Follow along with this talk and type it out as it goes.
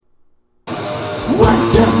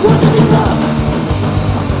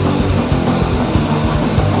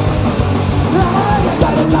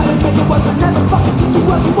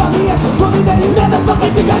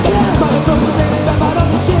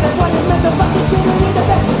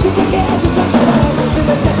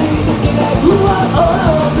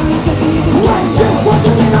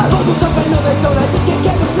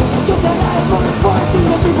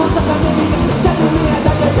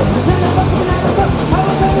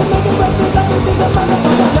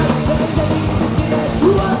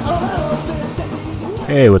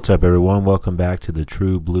Hey, what's up, everyone? Welcome back to the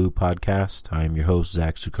True Blue Podcast. I'm your host,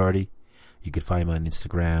 Zach Zucardi. You can find me on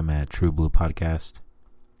Instagram at True Blue Podcast.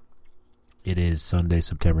 It is Sunday,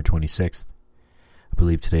 September 26th. I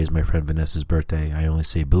believe today is my friend Vanessa's birthday. I only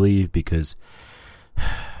say believe because I'm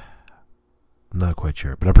not quite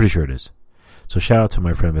sure, but I'm pretty sure it is. So shout out to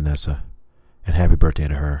my friend Vanessa and happy birthday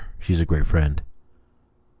to her. She's a great friend.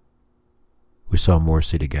 We saw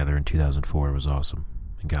Morrissey together in 2004. It was awesome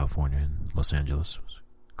in California and Los Angeles. It was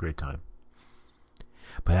a great time.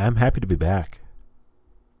 But I'm happy to be back.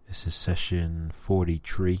 This is session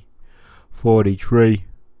 43.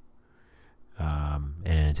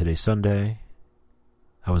 And today's Sunday.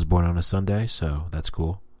 I was born on a Sunday, so that's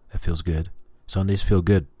cool. It feels good. Sundays feel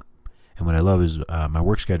good. And what I love is my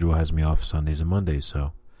work schedule has me off Sundays and Mondays,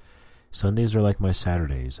 so Sundays are like my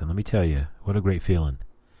Saturdays. And let me tell you, what a great feeling.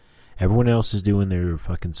 Everyone else is doing their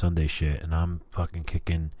fucking Sunday shit, and I'm fucking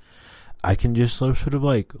kicking. I can just sort of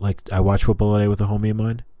like I watch football today with a homie of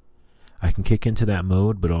mine. I can kick into that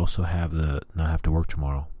mode, but also not have to work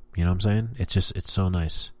tomorrow. You know what I'm saying? It's so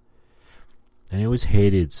nice. And I always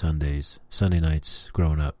hated Sunday nights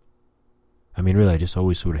growing up. I mean, really, I just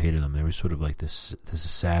always sort of hated them. There was sort of like this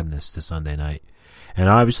sadness to Sunday night. And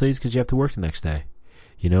obviously it's because you have to work the next day.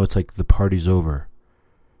 You know, it's like the party's over.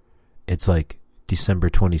 It's like December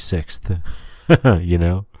 26th. You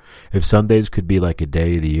know? If Sundays could be like a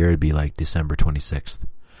day of the year, it'd be like December 26th.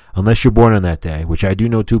 Unless you're born on that day, which I do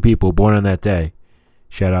know two people born on that day.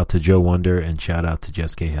 Shout out to Joe Wonder and shout out to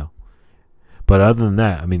Jess Cahill. But other than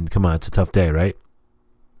that, I mean, come on, it's a tough day, right?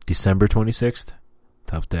 December 26th?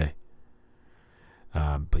 Tough day.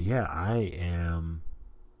 But yeah, I am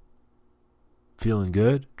feeling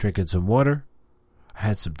good, drinking some water. I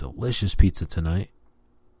had some delicious pizza tonight.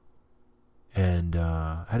 And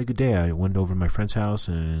I had a good day. I went over to my friend's house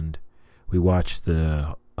and we watched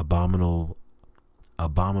the abominable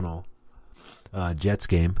Jets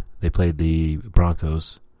game. They played the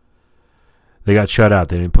Broncos. They got shut out.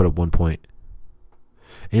 They didn't put up 1 point.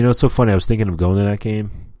 And you know, it's so funny. I was thinking of going to that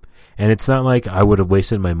game. And it's not like I would have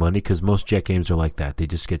wasted my money because most Jet games are like that. They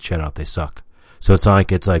just get shut out. They suck. So it's not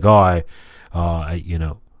like, I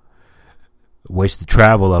wasted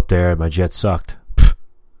travel up there and my Jets sucked.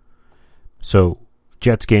 So,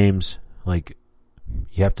 Jets games, like,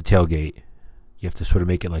 you have to tailgate. You have to sort of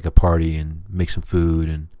make it like a party and make some food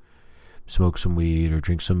and smoke some weed or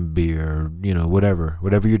drink some beer or, you know, whatever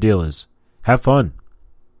your deal is. Have fun.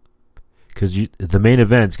 Because the main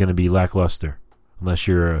event's going to be lackluster unless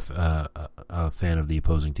you're a fan of the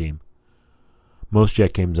opposing team. Most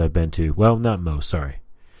Jet games I've been to, well, not most, sorry.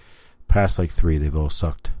 Past like 3, they've all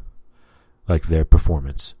sucked. Like their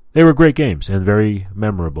performance. They were great games and very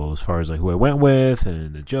memorable as far as like who I went with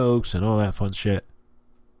and the jokes and all that fun shit.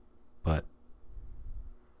 But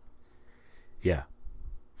yeah.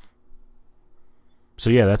 So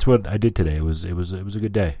yeah, that's what I did today. It was a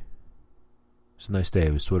good day. It's a nice day.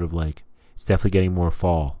 It was sort of like it's definitely getting more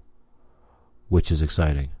fall, which is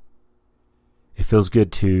exciting. It feels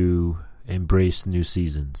good to embrace new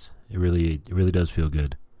seasons. It really does feel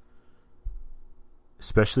good.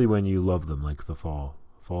 Especially when you love them like the fall.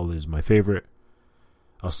 Fall is my favorite.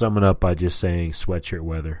 I'll sum it up by just saying sweatshirt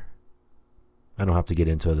weather. I don't have to get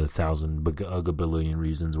into the 1,000 billion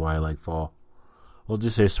reasons why I like fall. We'll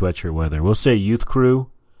just say sweatshirt weather. We'll say youth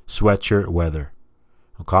crew, sweatshirt weather.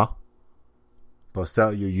 Okay? Bust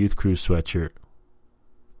out your youth crew sweatshirt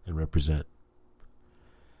and represent.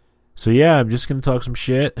 So yeah, I'm just going to talk some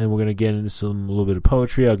shit and we're going to get into a little bit of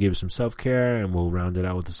poetry. I'll give some self-care and we'll round it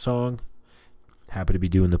out with a song. Happy to be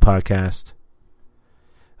doing the podcast.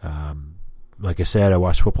 Like I said, I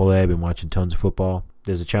watch football today. I've been watching tons of football.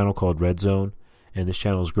 There's a channel called Red Zone, and this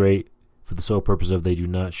channel is great for the sole purpose of they do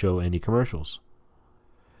not show any commercials.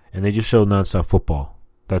 And they just show nonstop football.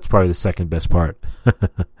 That's probably the second best part.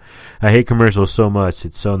 I hate commercials so much.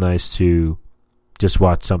 It's so nice to just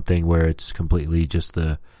watch something where it's completely just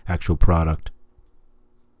the actual product.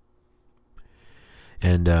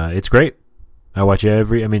 And it's great. I watch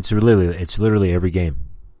it's literally every game.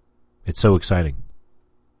 It's so exciting.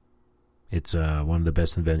 It's one of the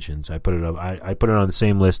best inventions. I put it up. I put it on the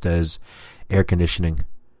same list as air conditioning.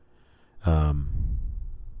 Air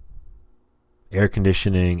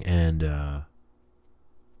conditioning and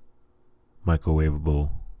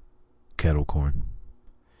microwavable kettle corn.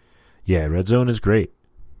 Yeah, Red Zone is great.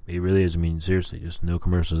 It really is. I mean, seriously, just no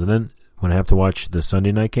commercials. And then when I have to watch the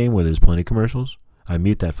Sunday night game where there's plenty of commercials, I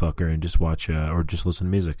mute that fucker and just watch or just listen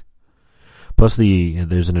to music. Plus,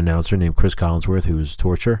 there's an announcer named Chris Collinsworth who is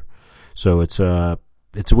torture. So it's a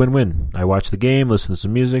win-win. I watch the game, listen to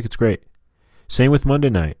some music. It's great. Same with Monday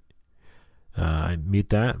night. I mute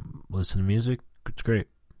that, listen to music. It's great.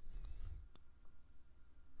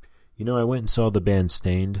 You know, I went and saw the band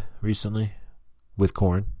Stained recently with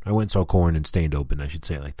Korn. I went and saw Korn and Stained open. I should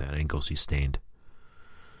say it like that. I didn't go see Stained.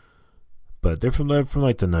 But they're from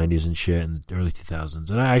like the 90s and shit and early 2000s.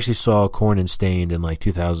 And I actually saw Korn and Stained in like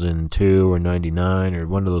 2002 or 99 or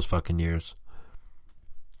one of those fucking years.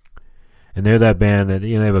 And they're that band that,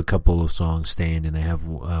 you know, they have a couple of songs, Stained, and they have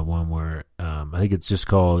one where I think it's just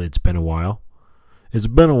called It's Been a While. It's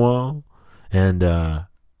been a while. And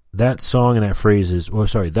that song and that phrase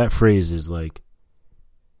is like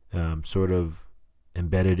sort of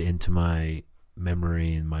embedded into my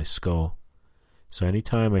memory and my skull. So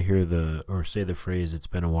anytime I hear say the phrase, it's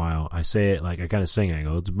been a while, I say it like I kind of sing it. I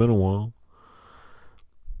go, it's been a while.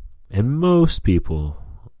 And most people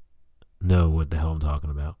know what the hell I'm talking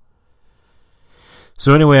about.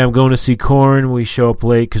 So anyway, I'm going to see Korn. We show up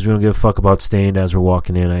late because we don't give a fuck about Stained. As we're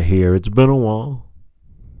walking in, I hear it's been a while,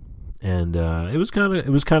 and it was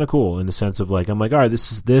kind of cool in the sense of like I'm like, all right,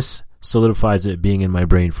 this solidifies it being in my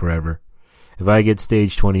brain forever. If I get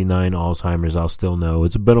stage 29 Alzheimer's, I'll still know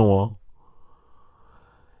it's been a while.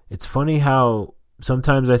 It's funny how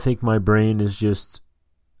sometimes I think my brain is just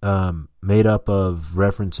made up of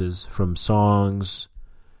references from songs,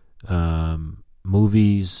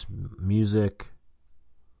 movies, music.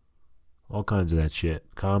 All kinds of that shit.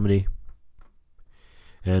 Comedy.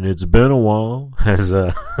 And It's Been a While has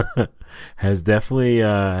definitely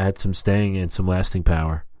had some staying and some lasting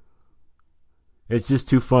power. It's just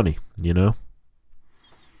too funny, you know?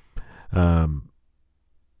 What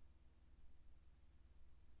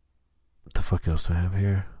the fuck else do I have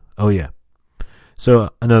here? Oh, yeah.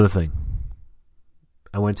 So, another thing.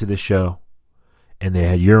 I went to this show, and they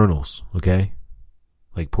had urinals, okay?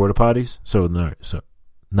 Like porta potties. So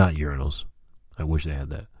not urinals. I wish they had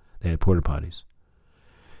that. They had porta potties.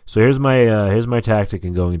 So here's my tactic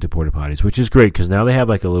in going into porta potties, which is great because now they have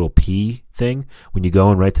like a little pee thing. When you go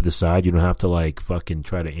in right to the side, you don't have to like fucking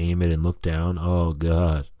try to aim it and look down. Oh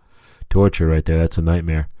god, torture right there. That's a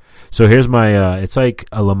nightmare. So here's my. It's like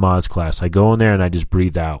a Lamaze class. I go in there and I just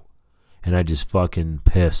breathe out, and I just fucking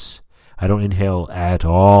piss. I don't inhale at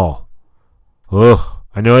all. Ugh.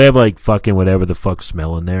 I know they have like fucking whatever the fuck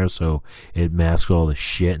smell in there, so it masks all the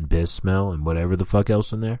shit and piss smell and whatever the fuck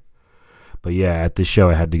else in there. But yeah, at this show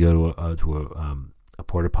I had to go to a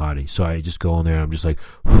porta potty, so I just go in there and I'm just like,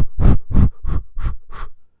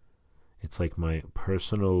 it's like my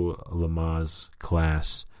personal Lamaze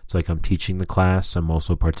class. It's like I'm teaching the class. I'm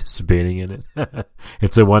also participating in it.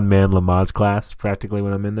 It's a one-man Lamaze class practically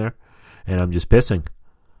when I'm in there, and I'm just pissing.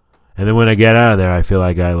 And then when I get out of there, I feel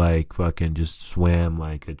like I like fucking just swam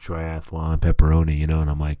like a triathlon pepperoni, you know, and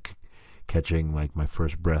I'm like catching like my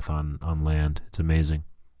first breath on land. It's amazing.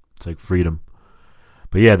 It's like freedom.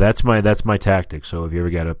 But yeah, that's my tactic. So if you ever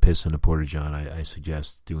got to piss in a porta john, I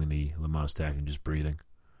suggest doing the Lamaze tactic and just breathing.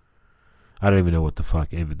 I don't even know what the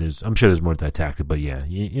fuck. I'm sure there's more to that tactic, but yeah,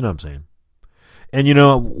 you know what I'm saying. And you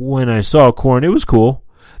know, when I saw Korn, it was cool.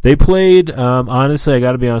 They played, honestly, I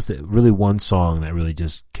got to be honest, really one song that really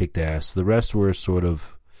just kicked ass. The rest were sort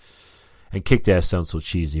of, and kicked ass sounds so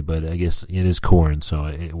cheesy, but I guess it is Korn, so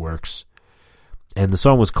it works. And the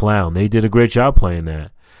song was Clown. They did a great job playing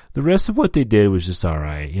that. The rest of what they did was just all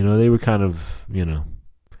right. You know, they were kind of, you know,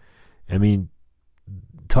 I mean,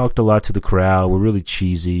 talked a lot to the crowd, were really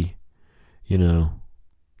cheesy, you know.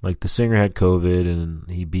 Like the singer had COVID and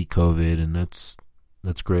he beat COVID, and that's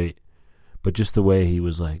great. But just the way he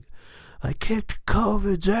was like, I kicked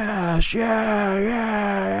COVID's ass, yeah,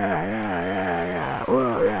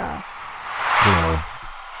 whoa, yeah. You know,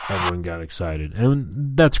 everyone got excited.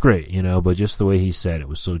 And that's great, you know, but just the way he said it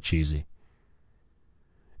was so cheesy.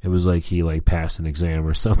 It was like he like passed an exam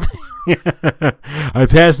or something. I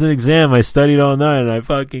passed an exam, I studied all night, and I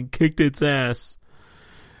fucking kicked its ass.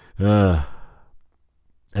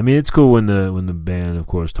 I mean, it's cool when the band, of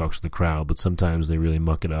course, talks to the crowd, but sometimes they really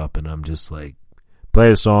muck it up, and I'm just like, play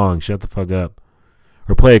a song, shut the fuck up.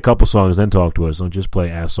 Or play a couple songs, then talk to us. Don't just play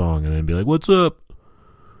a song and then be like, what's up?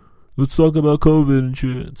 Let's talk about COVID and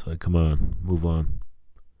shit. It's like, come on, move on.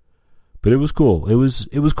 But it was cool. It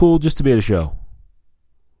was cool just to be at a show.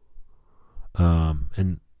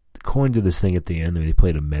 And Korn did this thing at the end where they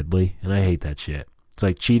played a medley, and I hate that shit. It's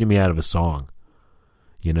like cheating me out of a song,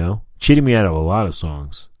 you know? Cheating me out of a lot of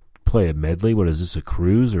songs. Play a medley? What is this, a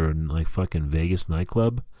cruise or like fucking Vegas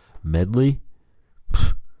nightclub? Medley?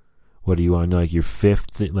 Pfft. What are you on, like your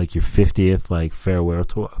 50th like farewell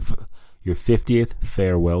tour? Your 50th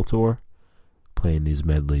farewell tour? Playing these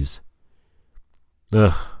medleys.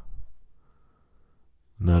 Ugh.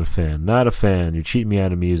 Not a fan. Not a fan. You're cheating me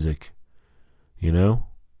out of music. You know?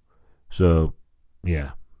 So,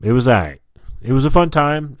 yeah. It was alright. It was a fun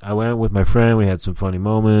time. I went with my friend. We had some funny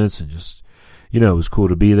moments and just, you know, it was cool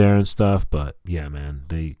to be there and stuff. But, yeah, man,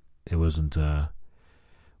 it wasn't a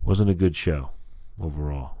good show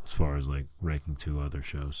overall as far as, like, ranking to other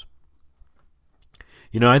shows.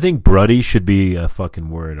 You know, I think Bruddy should be a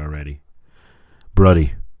fucking word already.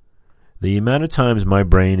 Bruddy. The amount of times my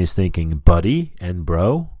brain is thinking buddy and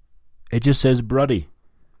bro, it just says Bruddy.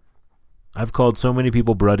 I've called so many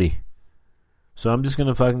people Bruddy. So I'm just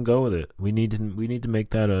gonna fucking go with it. We need to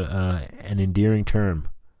make that an endearing term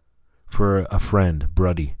for a friend,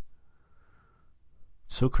 Bruddy.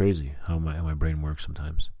 So crazy how my brain works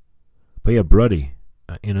sometimes. But yeah, Bruddy,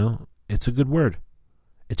 you know, it's a good word.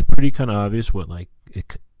 It's pretty kind of obvious what like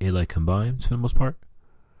it like combines for the most part,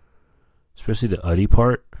 especially the uddy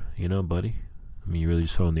part. You know, buddy. I mean, you really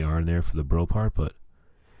just throwing the R in there for the bro part, but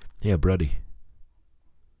yeah, Bruddy.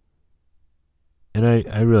 And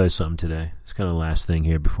I realized something today. It's kind of the last thing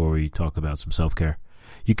here before we talk about some self-care.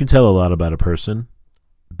 You can tell a lot about a person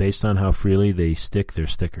based on how freely they stick their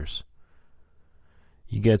stickers.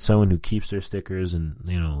 You get someone who keeps their stickers and,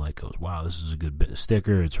 you know, like goes, wow, this is a good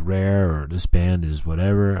sticker. It's rare, or this band is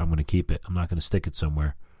whatever. I'm going to keep it. I'm not going to stick it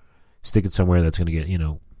somewhere. Stick it somewhere that's going to get, you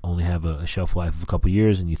know, only have a shelf life of a couple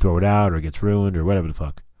years, and you throw it out or it gets ruined or whatever the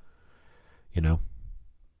fuck. You know?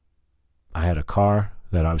 I had a car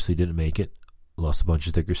that obviously didn't make it. Lost a bunch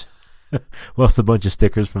of stickers. Lost a bunch of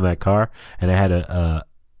stickers from that car. And I had a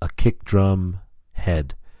kick drum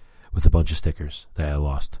head with a bunch of stickers that I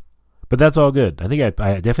lost. But that's all good. I think I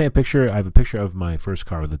definitely have a picture. I have a picture of my first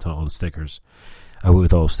car with all the stickers.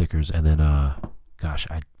 With all the stickers. And then, gosh,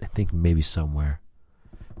 I think maybe somewhere.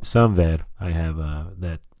 Somewhere I have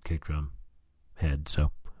that kick drum head. So,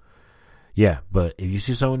 yeah. But if you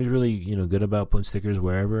see someone who's really, you know, good about putting stickers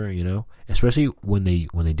wherever, you know, especially when they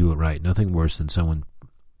do it right, nothing worse than someone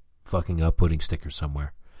fucking up putting stickers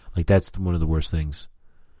somewhere. Like, that's one of the worst things,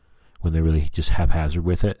 when they're really just haphazard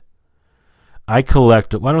with it. I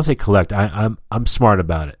collect. Well, I don't say collect. I'm smart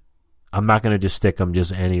about it. I'm not gonna just stick them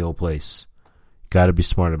just any old place. Got to be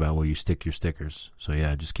smart about where you stick your stickers. So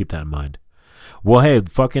yeah, just keep that in mind. Well, hey,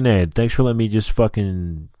 fucking Ed, thanks for letting me just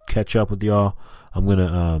fucking catch up with y'all. We're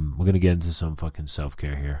gonna get into some fucking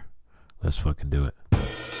self-care here. Let's fucking do it.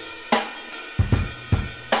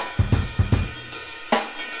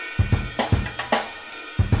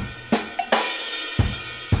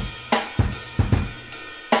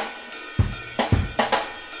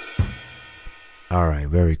 All right,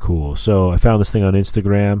 very cool. So I found this thing on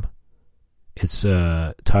Instagram. It's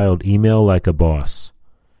titled "Email Like a Boss."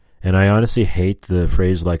 And I honestly hate the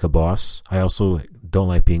phrase "like a boss." I also don't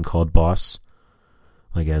like being called boss.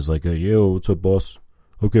 Like as like a, yo, what's up, boss?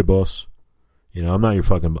 Okay, boss. You know, I'm not your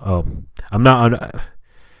fucking, I'm not,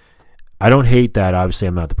 I don't hate that. Obviously,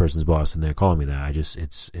 I'm not the person's boss and they're calling me that.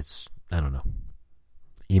 It's, I don't know.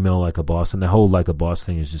 Email like a boss. And the whole like a boss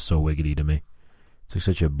thing is just so wiggity to me. It's like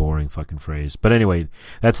such a boring fucking phrase. But anyway,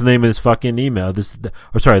 that's the name of this fucking email. That's the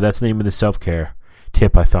name of the self-care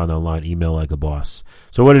tip I found online. Email like a boss.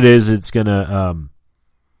 So what it is, it's gonna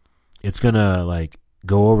like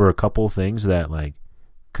go over a couple things that like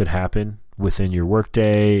could happen within your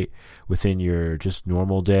workday, within your just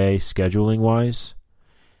normal day, scheduling wise.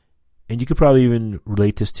 And you could probably even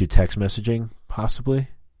relate this to text messaging, possibly.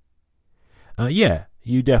 Yeah,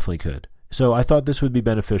 you definitely could. So I thought this would be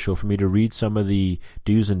beneficial for me to read some of the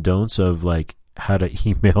do's and don'ts of like how to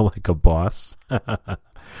email like a boss.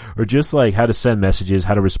 Or just like how to send messages,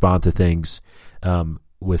 how to respond to things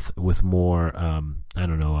with more, I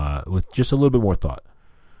don't know, with just a little bit more thought,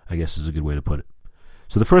 I guess is a good way to put it.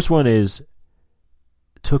 So the first one is,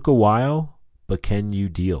 took a while, but can you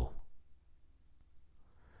deal?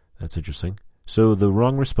 That's interesting. So the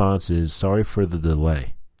wrong response is, sorry for the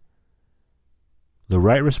delay. The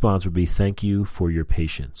right response would be, thank you for your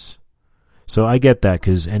patience. So I get that,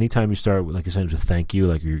 because anytime you start like a sentence with thank you,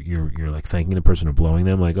 like you're like thanking the person or blowing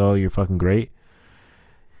them, like, oh, you're fucking great.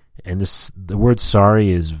 And the word sorry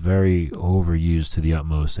is very overused to the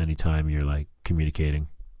utmost anytime you're like communicating.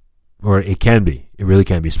 Or it can be. It really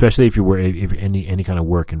can be, especially if you're any kind of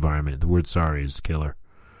work environment. The word sorry is killer.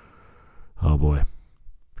 Oh boy.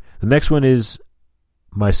 The next one is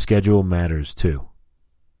my schedule matters too.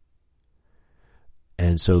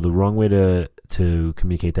 And so the wrong way to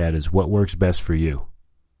communicate that is what works best for you.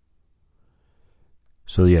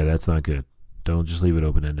 So yeah, that's not good. Don't just leave it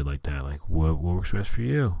open-ended like that. Like, what works best for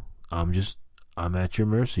you? I'm at your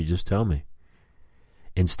mercy. Just tell me.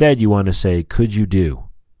 Instead, you want to say, could you do?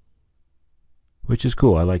 Which is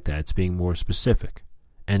cool. I like that. It's being more specific.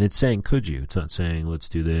 And it's saying, could you? It's not saying, let's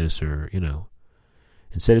do this or,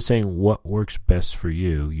 Instead of saying what works best for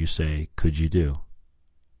you, you say, could you do?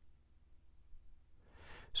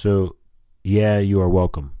 So, yeah, you are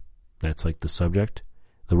welcome. That's like the subject.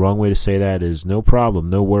 The wrong way to say that is no problem,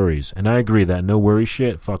 no worries. And I agree that no worries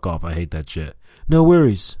shit, fuck off. I hate that shit. No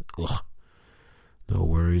worries. Ugh. No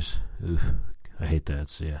worries. Ugh. I hate that.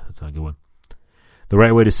 So yeah, that's not a good one. The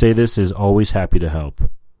right way to say this is always happy to help.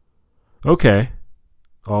 Okay.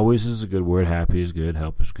 Always is a good word. Happy is good.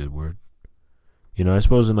 Help is a good word. I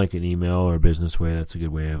suppose in like an email or a business way, that's a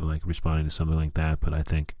good way of like responding to something like that. But I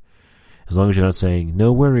think as long as you're not saying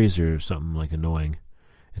no worries or something like annoying,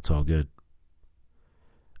 it's all good.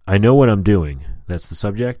 I know what I'm doing. That's the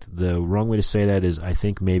subject. The wrong way to say that is I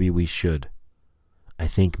think maybe we should. I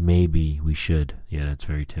think maybe we should. Yeah, that's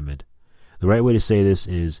very timid. The right way to say this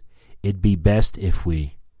is it'd be best if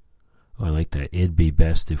we. Oh, I like that. It'd be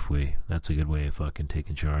best if we. That's a good way of fucking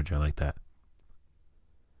taking charge. I like that.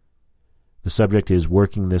 The subject is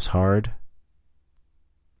working this hard.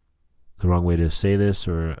 The wrong way to say this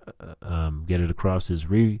or get it across is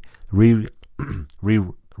rewrite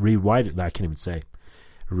it. I can't even say.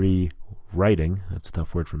 Rewriting. That's a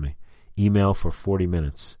tough word for me. Email for 40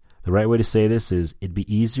 minutes. The right way to say this is it'd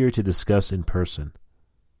be easier to discuss in person.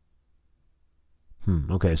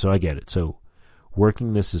 Okay, so I get it. So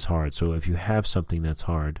working this is hard. So if you have something that's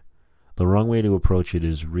hard, the wrong way to approach it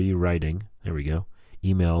is rewriting. There we go.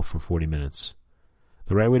 Email for 40 minutes.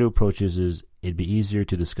 The right way to approach this is it'd be easier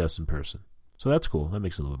to discuss in person. So that's cool. That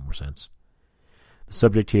makes a little bit more sense. The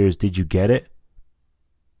subject here is did you get it?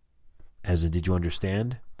 As in did you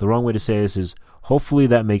understand? The wrong way to say this is hopefully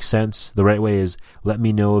that makes sense. The right way is let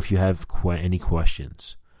me know if you have any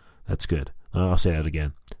questions. That's good. I'll say that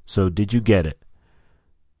again. So did you get it?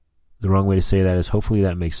 The wrong way to say that is hopefully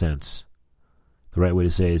that makes sense. The right way to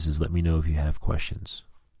say is let me know if you have questions.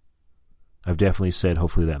 I've definitely said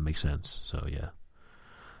hopefully that makes sense. So yeah.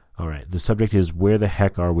 All right. The subject is where the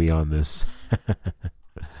heck are we on this?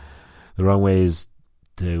 The wrong way is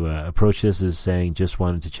to approach this is saying just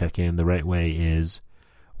wanted to check in. The right way is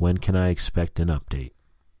when can I expect an update?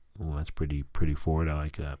 Oh, that's pretty forward. I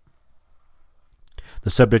like that. The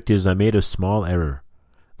subject is I made a small error.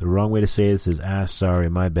 The wrong way to say this is sorry,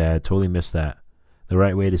 my bad, totally missed that. The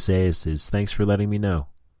right way to say this is thanks for letting me know.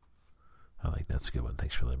 I like that's a good one.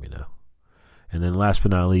 Thanks for letting me know. And then last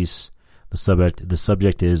but not least, the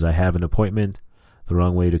subject is I have an appointment. The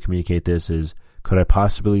wrong way to communicate this is could I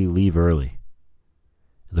possibly leave early?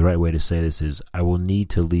 The right way to say this is I will need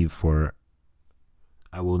to leave for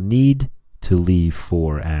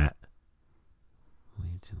at.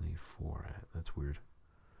 That's weird.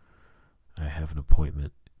 I have an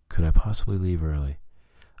appointment. Could I possibly leave early?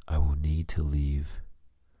 I will need to leave.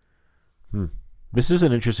 This is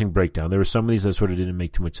an interesting breakdown. There were some of these that sort of didn't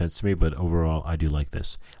make too much sense to me, but overall, I do like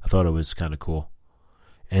this. I thought it was kind of cool.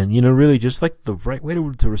 And, really just like the right way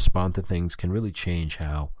to respond to things can really change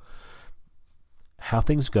how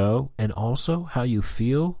things go and also how you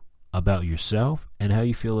feel about yourself and how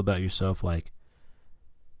you feel about yourself like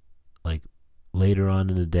later on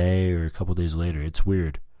in the day or a couple days later. It's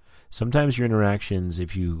weird. Sometimes your interactions,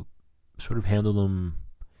 if you sort of handle them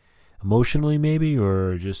emotionally maybe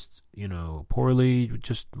or just, poorly,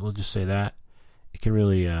 we'll just say that, it can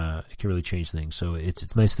really change things. So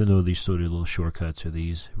it's nice to know these sort of little shortcuts or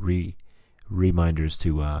these reminders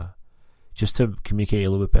to just to communicate a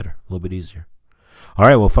little bit better, a little bit easier. All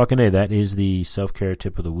right, well, fucking A, that is the self-care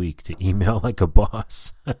tip of the week, to email like a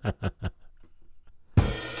boss.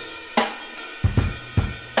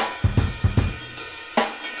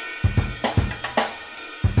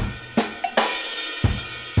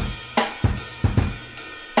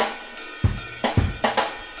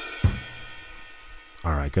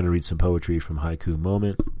 All right, going to read some poetry from Haiku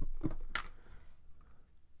Moment,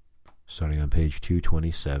 starting on page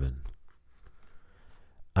 227.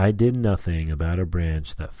 I did nothing about a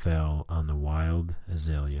branch that fell on the wild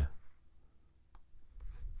azalea.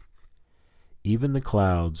 Even the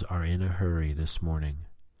clouds are in a hurry this morning.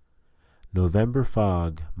 November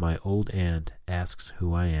fog, my old aunt asks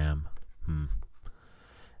who I am.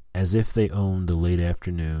 As if they own the late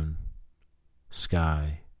afternoon,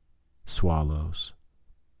 sky, swallows.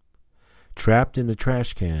 Trapped in the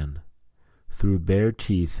trash can, through bare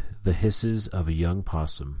teeth, the hisses of a young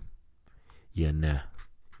possum. Yeah, nah,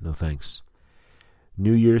 no thanks.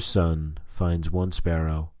 New Year's sun finds one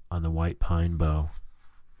sparrow on the white pine bough.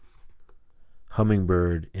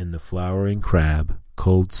 Hummingbird in the flowering crab,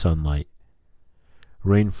 cold sunlight.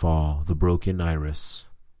 Rainfall, the broken iris.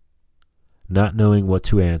 Not knowing what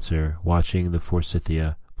to answer, watching the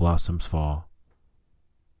forsythia blossoms fall.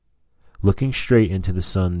 Looking straight into the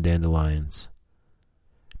sun dandelions.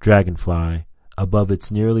 Dragonfly, above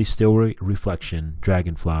its nearly still reflection,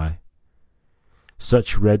 dragonfly.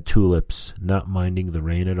 Such red tulips, not minding the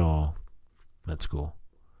rain at all. That's cool.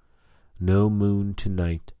 No moon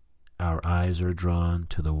tonight, our eyes are drawn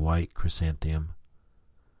to the white chrysanthemum.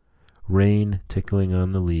 Rain tickling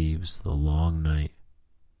on the leaves, the long night.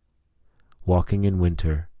 Walking in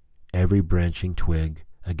winter, every branching twig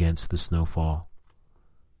against the snowfall.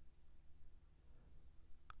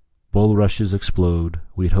 Bulrushes explode,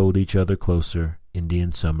 we'd hold each other closer,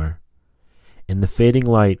 Indian summer. In the fading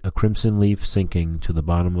light, a crimson leaf sinking to the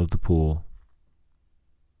bottom of the pool.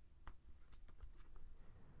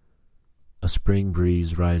 A spring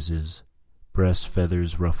breeze rises, breast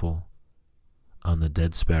feathers ruffle on the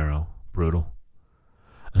dead sparrow, brutal.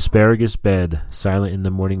 Asparagus bed, silent in the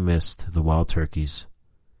morning mist, the wild turkeys.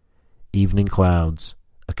 Evening clouds,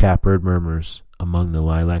 a catbird murmurs among the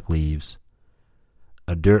lilac leaves.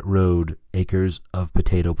 A dirt road, acres of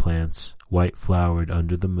potato plants, white flowered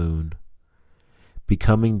under the moon.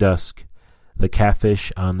 Becoming dusk, the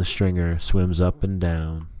catfish on the stringer swims up and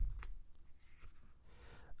down.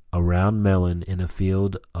 A round melon in a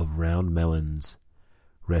field of round melons,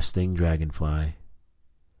 resting dragonfly.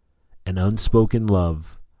 An unspoken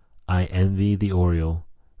love, I envy the oriole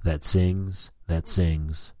that sings, that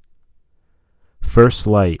sings. First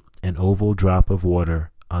light, an oval drop of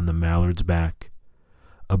water on the mallard's back.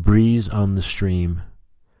 A breeze on the stream,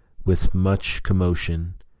 with much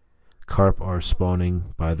commotion. Carp are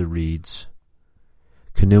spawning by the reeds.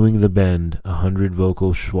 Canoeing the bend, 100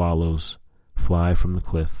 vocal swallows fly from the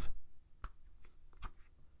cliff.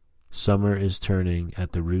 Summer is turning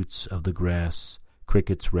at the roots of the grass.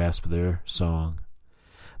 Crickets rasp their song.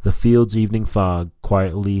 The field's evening fog,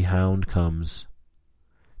 quietly hound comes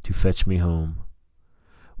to fetch me home.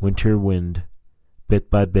 Winter wind, bit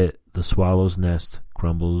by bit, the swallow's nest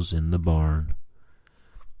crumbles in the barn.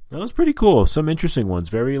 That was pretty cool. Some interesting ones.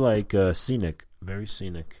 Very, scenic. Very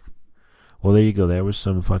scenic. Well, there you go. There was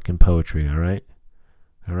some fucking poetry, all right?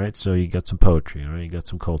 All right, so you got some poetry, all right? You got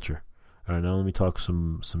some culture. All right, now let me talk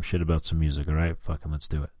some shit about some music, all right? Fucking let's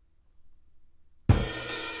do it.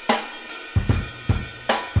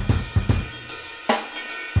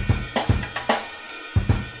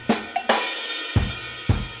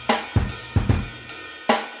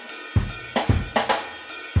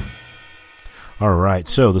 Alright,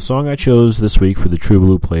 so the song I chose this week for the True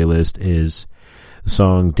Blue playlist is the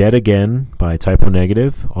song Dead Again by Type O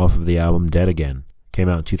Negative off of the album Dead Again. Came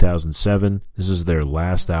out in 2007. This is their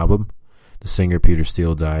last album. The singer Peter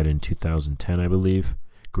Steele died in 2010, I believe.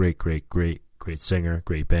 Great singer,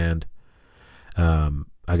 great band.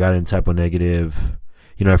 I got in Type O Negative.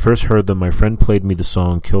 You know, I first heard them. My friend played me the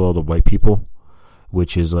song Kill All the White People,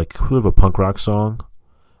 which is like sort of a punk rock song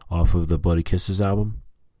off of the Bloody Kisses album.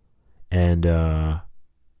 And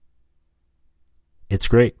it's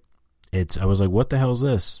great. I was like, what the hell is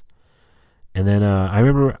this? And then I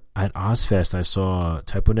remember at Ozfest I saw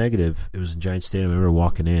Type O Negative. It was in Giant Stadium. I remember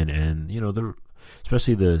walking in, and you know,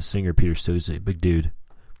 especially the singer Peter Steele, he's a big dude.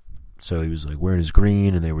 So he was like wearing his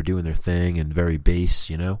green, and they were doing their thing, and very bass,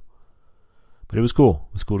 you know. But it was cool.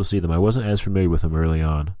 It was cool to see them. I wasn't as familiar with them early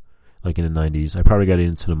on, like in the 90s. I probably got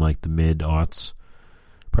into them like the mid-aughts,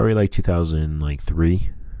 probably like 2003.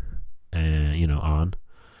 And you know, on,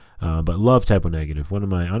 but love Type O Negative.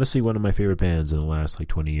 Honestly, one of my favorite bands in the last like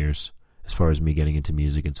 20 years, as far as me getting into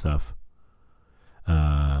music and stuff.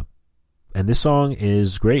 And this song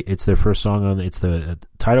is great. It's their first song it's the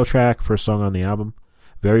title track, first song on the album.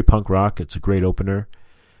 Very punk rock. It's a great opener,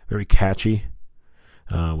 very catchy,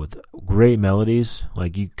 with great melodies.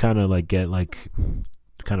 Like you kind of like get like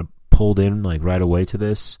kind of pulled in like right away to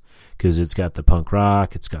this. Because it's got the punk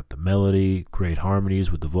rock, it's got the melody, great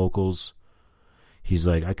harmonies with the vocals. He's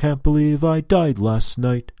like, I can't believe I died last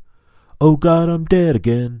night. Oh God, I'm dead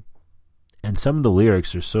again. And some of the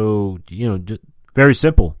lyrics are so, you know, very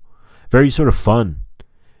simple, very sort of fun,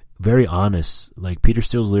 very honest. Like Peter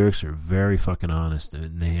Steele's lyrics are very fucking honest,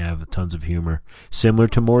 and they have tons of humor. Similar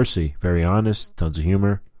to Morrissey, very honest, tons of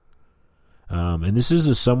humor. And this is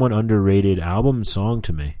a somewhat underrated album song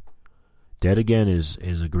to me. Dead Again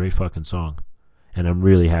is a great fucking song. and I'm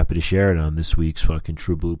really happy to share it on this week's fucking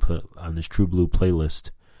True Blue on this True Blue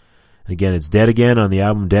playlist. And again, it's Dead Again on the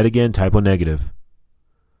album Dead Again, Typo Negative.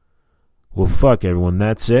 Well, fuck everyone,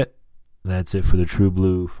 that's it. That's it for the True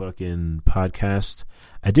Blue fucking podcast.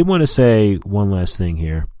 I did want to say one last thing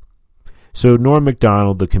here. So Norm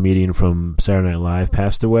Macdonald, the comedian from Saturday Night Live,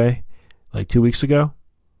 passed away like 2 weeks ago.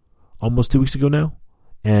 Almost 2 weeks ago now.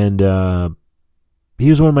 And he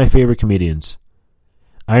was one of my favorite comedians.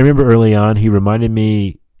 I remember early on he reminded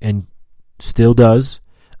me, and still does,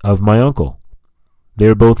 of my uncle. They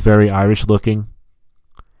were both very Irish looking.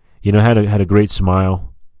 You know, had a great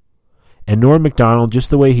smile. And Norm Macdonald,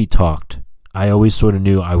 just the way he talked, I always sort of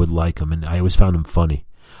knew I would like him, and I always found him funny.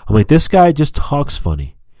 I'm like, this guy just talks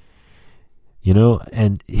funny. You know,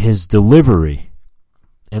 and his delivery.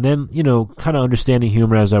 And then, you know, kind of understanding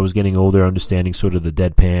humor as I was getting older, understanding sort of the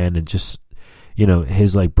deadpan and just, you know,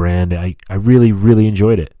 his like brand. I really, really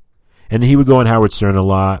enjoyed it. And he would go on Howard Stern a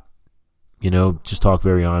lot, you know, just talk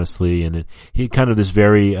very honestly. And he kind of this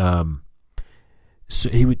very, so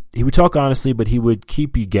he would talk honestly, but he would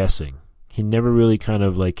keep you guessing. He never really kind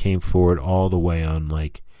of like came forward all the way on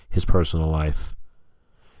like his personal life.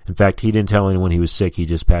 In fact, he didn't tell anyone he was sick. He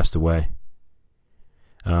just passed away.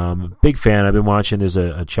 Big fan. I've been watching. There's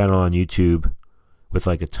a channel on YouTube with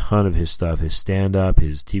like a ton of his stuff, his stand-up,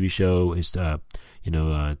 his TV show, his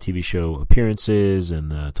TV show appearances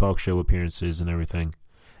and talk show appearances and everything,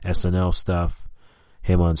 SNL stuff.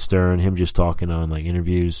 Him on Stern, him just talking on like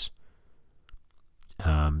interviews.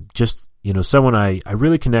 Just, you know, someone I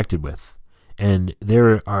really connected with. And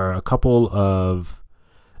there are a couple of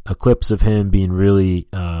clips of him being really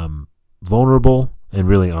vulnerable and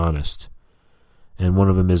really honest. And one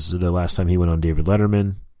of them is the last time he went on David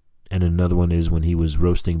Letterman, and another one is when he was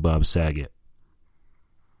roasting Bob Saget.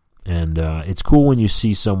 And it's cool when you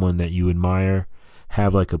see someone that you admire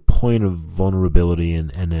have like a point of vulnerability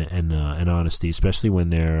and honesty, especially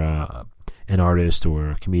when they're an artist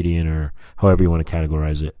or a comedian or however you want to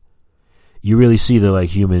categorize it. You really see the like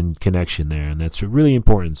human connection there, and that's really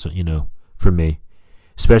important, you know, for me.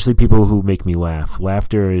 Especially people who make me laugh.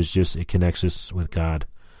 Laughter is just, it connects us with God.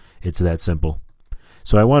 It's that simple.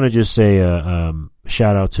 So I want to just say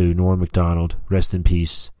shout out to Norm Macdonald. Rest in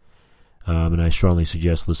peace. And I strongly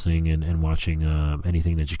suggest listening and watching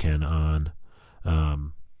anything that you can on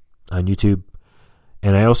YouTube.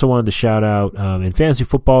 And I also wanted to shout out, in fantasy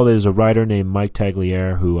football, there's a writer named Mike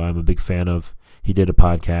Tagliere who I'm a big fan of. He did a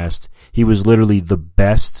podcast. He was literally the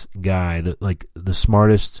best guy, the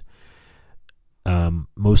smartest,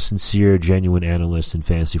 most sincere, genuine analyst in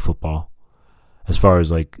fantasy football. As far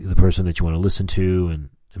as like the person that you want to listen to, and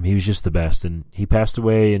I mean, he was just the best. And he passed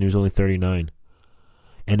away, and he was only 39.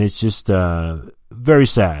 And it's just very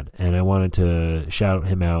sad. And I wanted to shout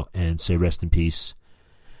him out and say rest in peace.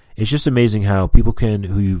 It's just amazing how people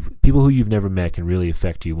who you've never met can really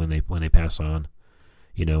affect you when they pass on.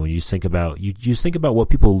 You know, when you just think about what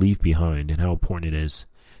people leave behind and how important it is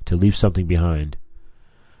to leave something behind.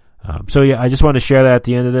 So yeah, I just want to share that at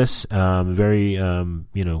the end of this. Very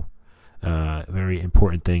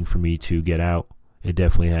important thing for me to get out. It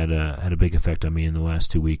definitely had a big effect on me in the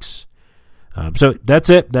last 2 weeks. So that's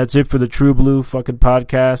it. That's it for the True Blue fucking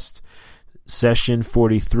podcast, session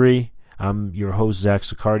 43. I'm your host, Zach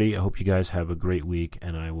Sicardi. I hope you guys have a great week,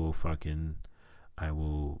 and I will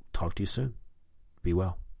talk to you soon. Be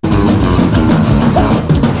well.